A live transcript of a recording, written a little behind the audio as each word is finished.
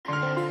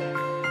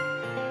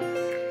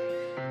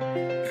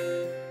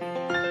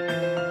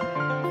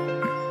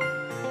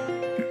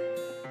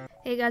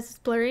guys, it's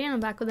Blurry and I'm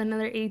back with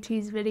another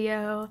ATEEZ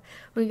video.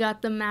 We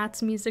got the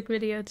MATZ music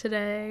video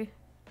today.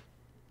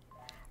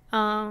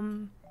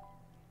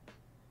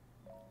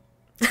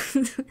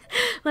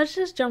 Let's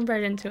just jump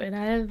right into it.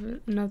 I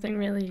have nothing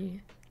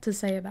really to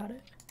say about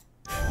it.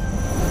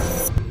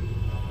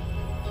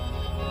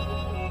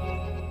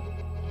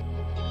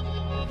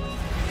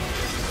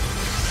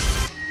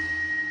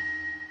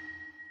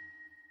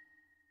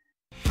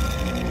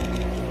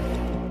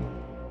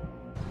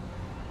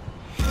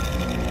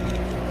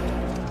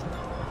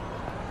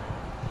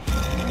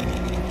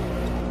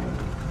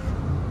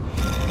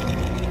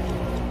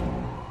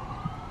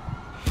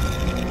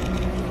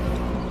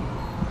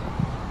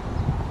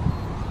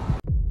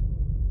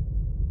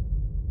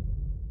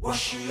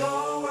 Wash it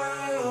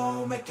away,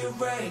 oh, make it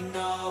rain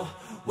now.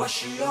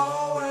 Wash it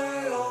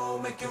away, oh,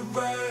 make it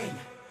rain.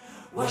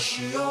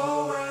 Wash it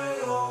away,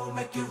 oh,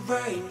 make it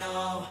rain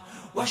now.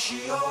 Wash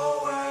it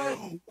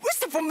away.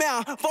 Whistle for me,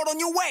 fall on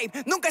your wave.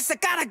 눈깔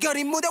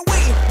깔아결인 무대 위.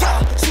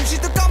 Yeah,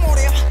 숨쉬도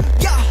까무려.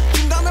 Yeah,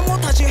 중단을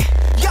못하지.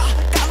 Yeah,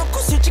 까놓고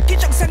솔직히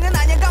정상은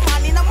아니야.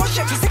 가만히 나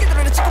모셔. 저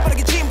새끼들을 찍고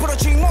빠르게 짐 풀어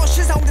주인공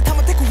신사운데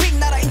타면 태국 윙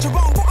나라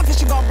인처럼 공항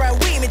패션 건 브라이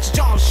위 미치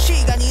좀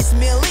시간이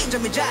있으면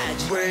린점이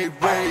자지. Wait,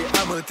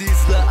 I'm a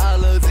diesel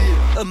allergy.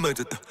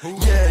 엄마졌다.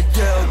 Yeah,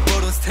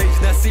 보던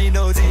스테이지 나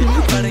시너지.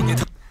 반응이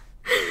더.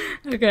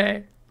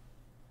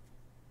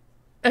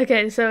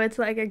 Okay, so it's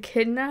like a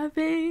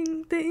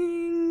kidnapping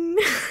thing.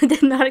 I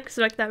did not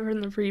expect that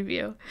from the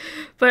preview.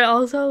 But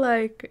also,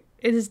 like,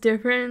 it is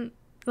different.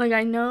 Like,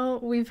 I know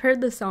we've heard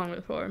the song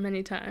before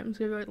many times.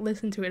 We've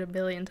listened to it a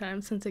billion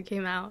times since it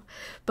came out.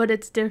 But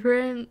it's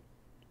different,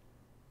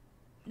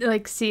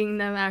 like, seeing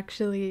them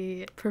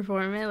actually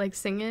perform it, like,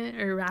 sing it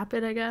or rap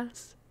it, I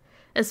guess.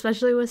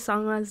 Especially with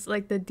songs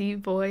like the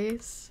deep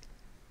voice.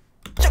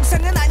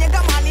 정상은 아니야.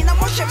 가만히 나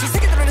모셔. 저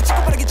새끼들을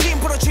찍고 빠르게 짐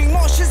풀어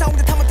주인공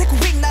신사운데 타면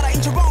태국 윙 나라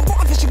인처럼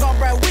공항 패션 건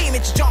브라이 위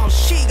미치 좀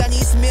시간이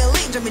있으면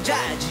린점이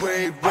자지.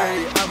 Wait,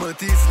 I'm a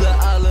diesel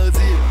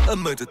allergy.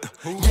 엄마졌다.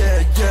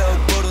 Yeah,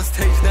 보던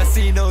스테이지 나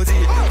시너지.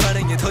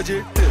 반응이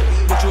터질 듯.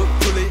 목줄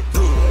풀린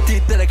눈.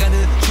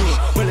 뒤따라가는 중.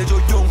 원래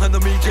조용한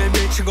놈이 제일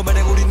미친 거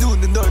마냥 우리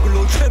눈은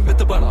얼굴로 촤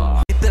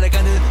뱉어봐라.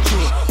 뒤따라가는 중.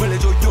 원래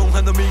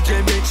조용한 놈이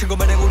제일 미친 거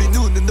마냥 우리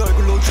눈은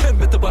얼굴로 촤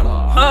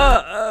뱉어봐라.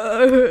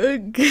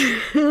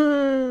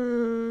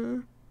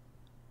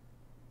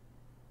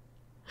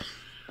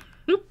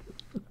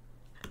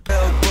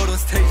 보던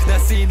스테이지 나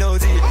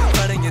시너지.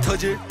 반응이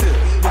터질 듯.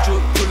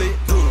 목줄 풀린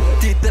눈.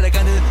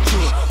 뒤따라가는 중.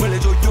 원래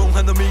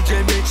조용한 놈이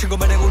제일 미친 거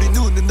마냥 우리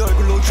눈은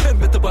얼굴로 촤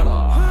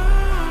뱉어봐라.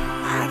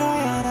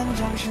 알고야 난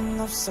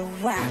정신없어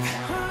whack.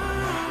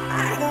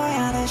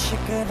 알고야 난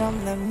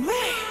시끄럽네 매.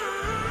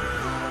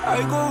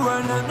 알고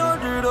왜 난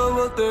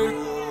어지러웠대.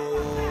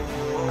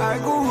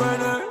 알고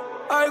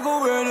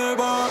왜 날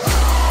봐.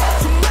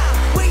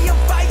 Tonight we on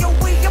fire,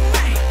 we on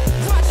man.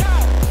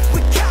 We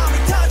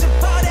coming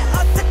터져버려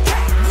어떡해.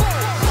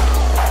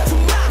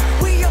 Tonight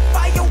we on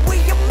fire, we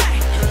on man.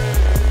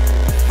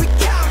 We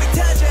coming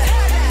터져.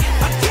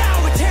 I can't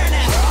return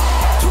it.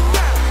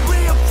 Tonight we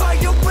on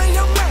fire, we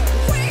on man.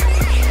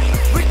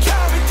 We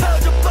coming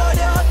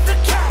터져버려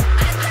어떡해.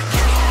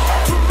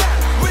 Tonight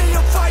we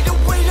on fire,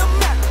 we on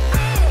man.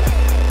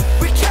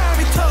 We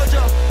coming 터져.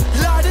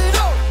 Light it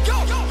up.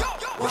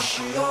 Wash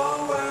it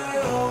away,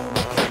 oh,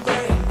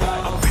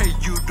 Pay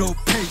euro,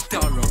 pay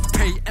dollar,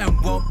 pay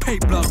M1, pay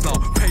blah blah,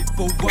 pay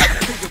for what?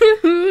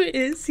 Who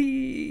is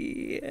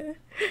he?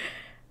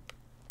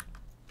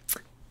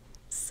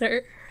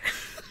 Sir?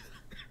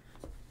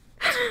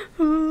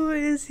 Who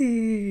is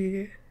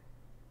he?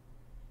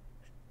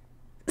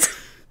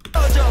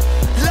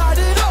 Light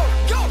it up.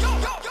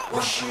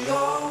 wash it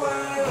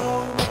away,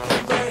 oh,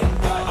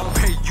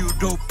 Pay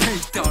euro, pay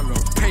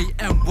dollar, pay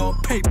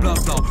M1, pay blah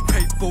blah,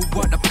 pay for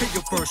what? I pay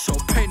your first show,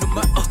 pay no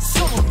matter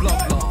so blah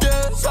blah.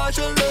 yeah,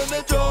 사실은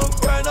내 좀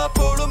when I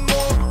put them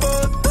on,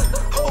 but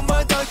oh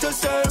my doctor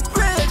said,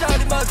 왜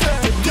자리 마세?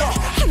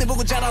 하늘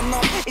보고 자란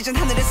놈 이젠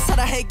하늘에서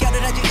살아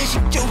해결을 하지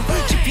의식중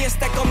GPS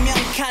달 거면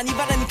칸이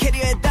바라는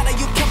캐리어에 따라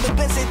you can be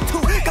busy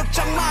too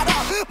걱정 마라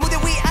무대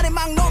위 아래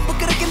막놈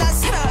부끄럽게 난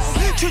살아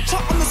출처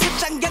없는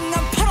숫장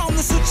강남 팔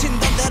없는 수친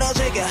던데러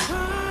제가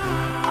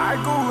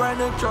알고 왜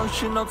내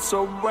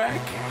정신없어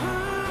whack.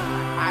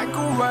 알고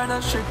왜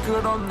난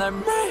시끄럽네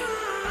매.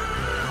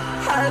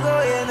 알고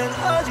얘는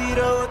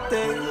어지러웠대.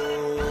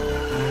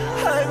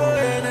 알고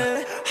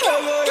얘는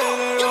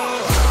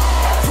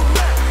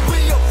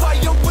We on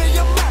fire, we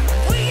on man.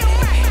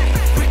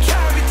 We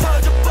carry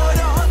터져버려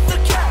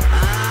어떡해.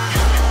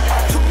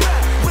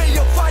 Tonight we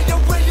on fire,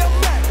 we on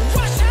man.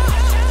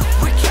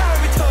 We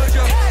carry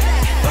터져.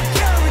 I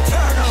can't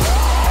return it.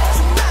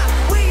 Tonight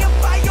we on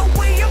fire,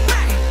 we on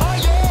man.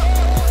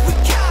 We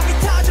carry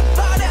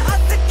터져버려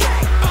어떡해.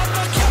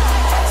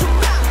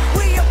 Tonight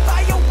we on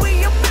fire, we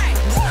on man.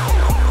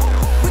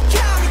 We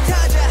carry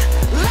터져.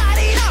 Light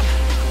it up.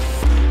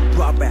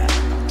 Drop it.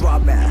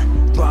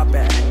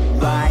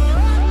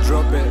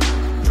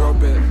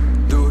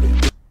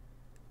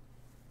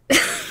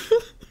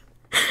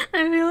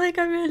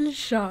 in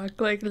shock.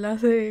 Like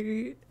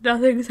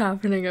nothing's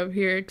happening up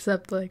here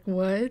except like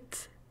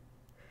what?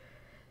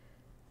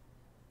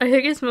 I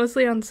think it's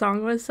mostly on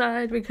Songwa's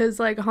side because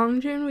like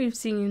Hongjun, we've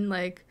seen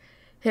like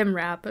him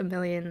rap a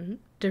million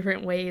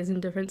different ways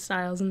and different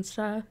styles and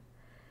stuff.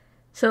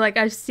 So like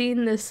I've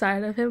seen this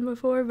side of him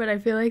before, but I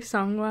feel like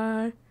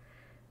Songwa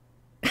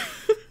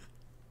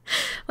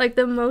like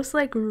the most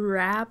like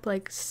rap,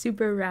 like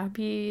super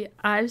rappy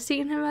I've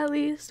seen him at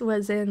least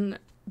was in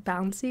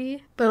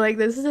Bouncy. But like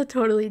this is a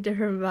totally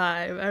different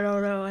vibe. I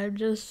don't know. I'm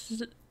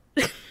just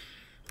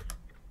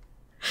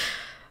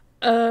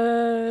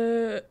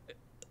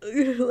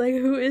like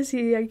who is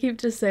he? I keep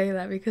just saying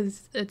that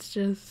because it's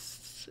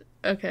just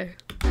okay.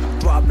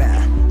 Drop it,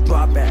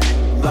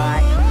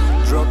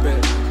 right. Drop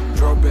it,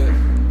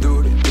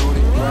 do it,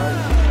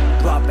 right.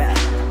 Drop it,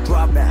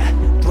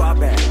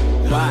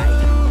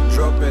 right.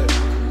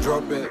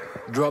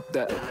 Drop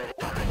that.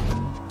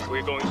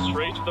 We're going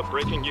straight to the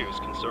breaking news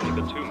concerning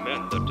the two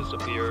men that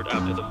disappeared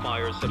after the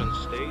fire set on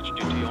stage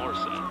due to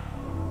arson.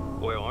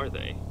 Where are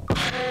they?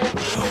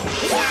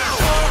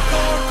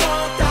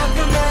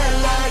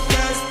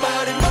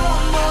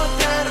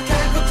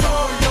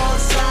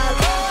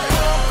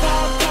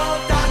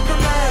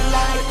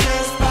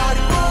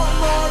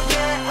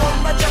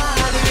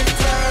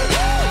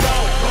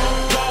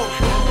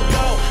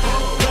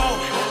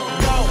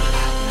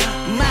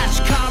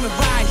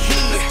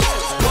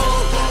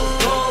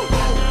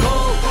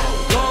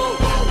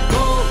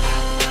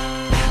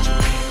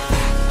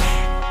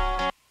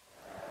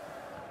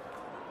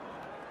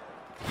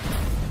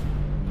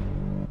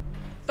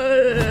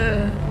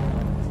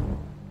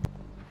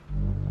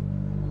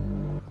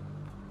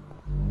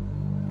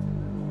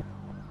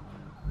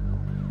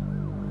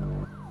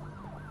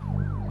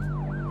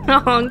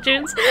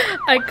 Hongjun's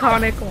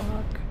iconic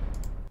walk.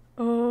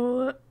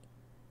 Oh.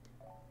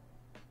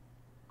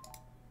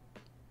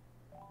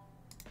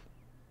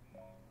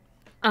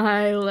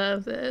 I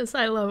love this.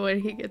 I love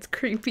when he gets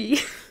creepy.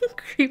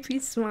 Creepy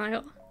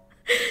smile.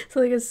 It's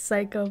like a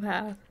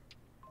psychopath.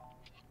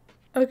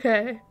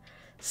 Okay.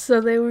 So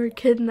they were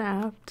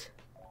kidnapped.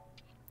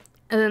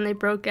 And then they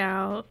broke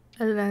out.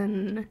 And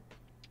then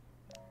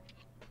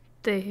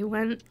they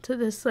went to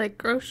this like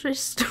grocery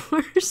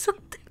store or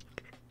something.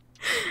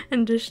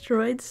 And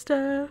destroyed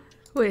stuff.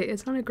 Wait,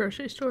 it's not a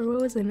grocery store.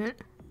 What was in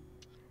it?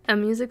 A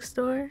music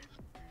store?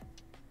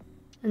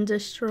 And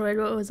destroyed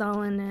what was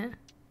all in it.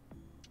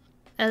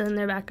 And then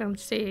they're back on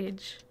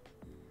stage.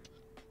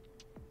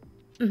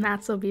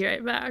 MATZ will be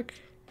right back.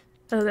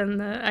 And then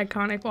the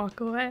iconic walk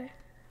away.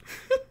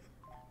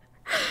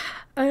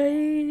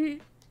 I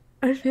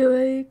feel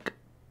like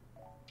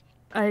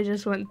I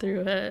just went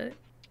through a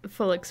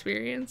full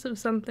experience of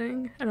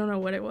something. I don't know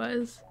what it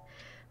was.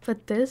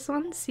 But this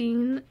one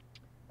scene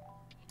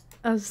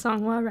of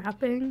Songwa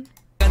rapping,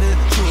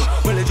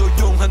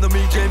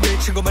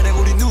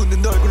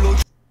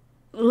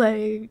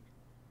 like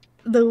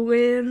the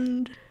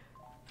wind,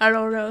 I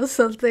don't know,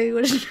 something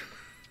was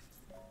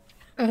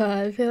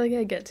I feel like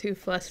I get too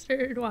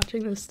flustered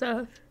watching this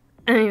stuff.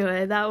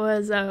 Anyway, that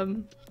was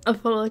a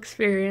full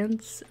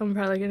experience. I'm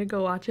probably gonna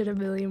go watch it a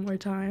million more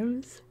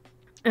times.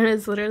 And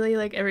it's literally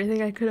like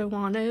everything I could have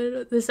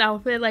wanted. This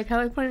outfit, like how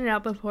I pointed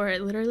out before,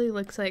 it literally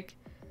looks like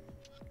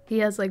he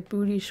has like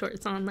booty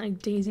shorts on, like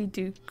Daisy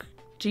Duke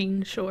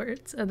jean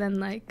shorts, and then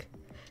like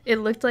it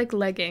looked like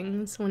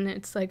leggings when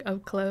it's like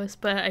up close,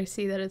 but I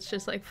see that it's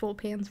just like full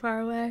pants far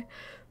away.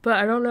 But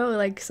I don't know,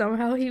 like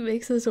somehow he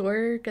makes this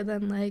work. And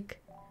then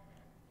like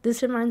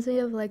this reminds me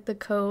of like the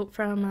coat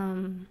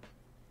from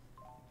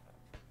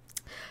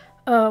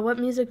what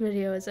music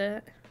video is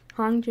it?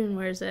 Hongjun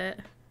wears it.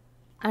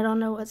 I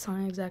don't know what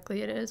song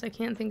exactly it is. I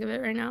can't think of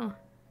it right now.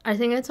 I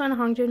think it's when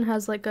Hongjun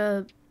has like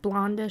a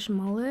blondish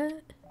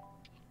mullet.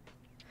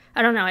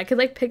 I don't know. I could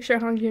like picture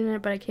Hongjun in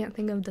it, but I can't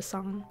think of the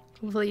song.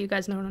 Hopefully you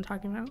guys know what I'm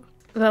talking about.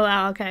 Oh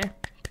wow, okay.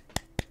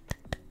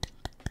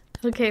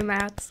 Okay,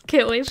 MATZ.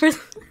 Can't wait for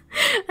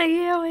I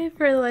can't wait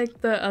for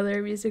like the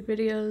other music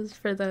videos,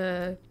 for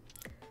the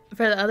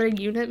other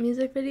unit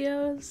music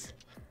videos.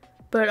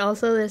 But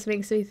also this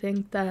makes me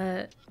think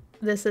that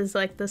this is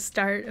like the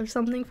start of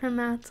something from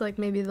MATZ. Like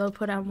maybe they'll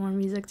put out more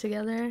music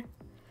together.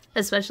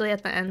 Especially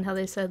at the end how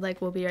they said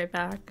like we'll be right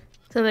back.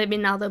 So maybe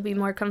now they'll be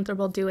more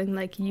comfortable doing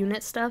like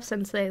unit stuff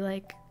since they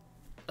like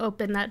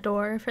opened that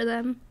door for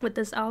them with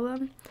this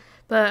album.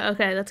 But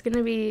okay, that's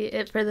gonna be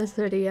it for this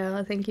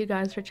video. Thank you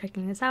guys for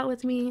checking this out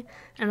with me,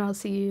 and I'll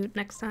see you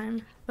next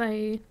time.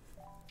 Bye.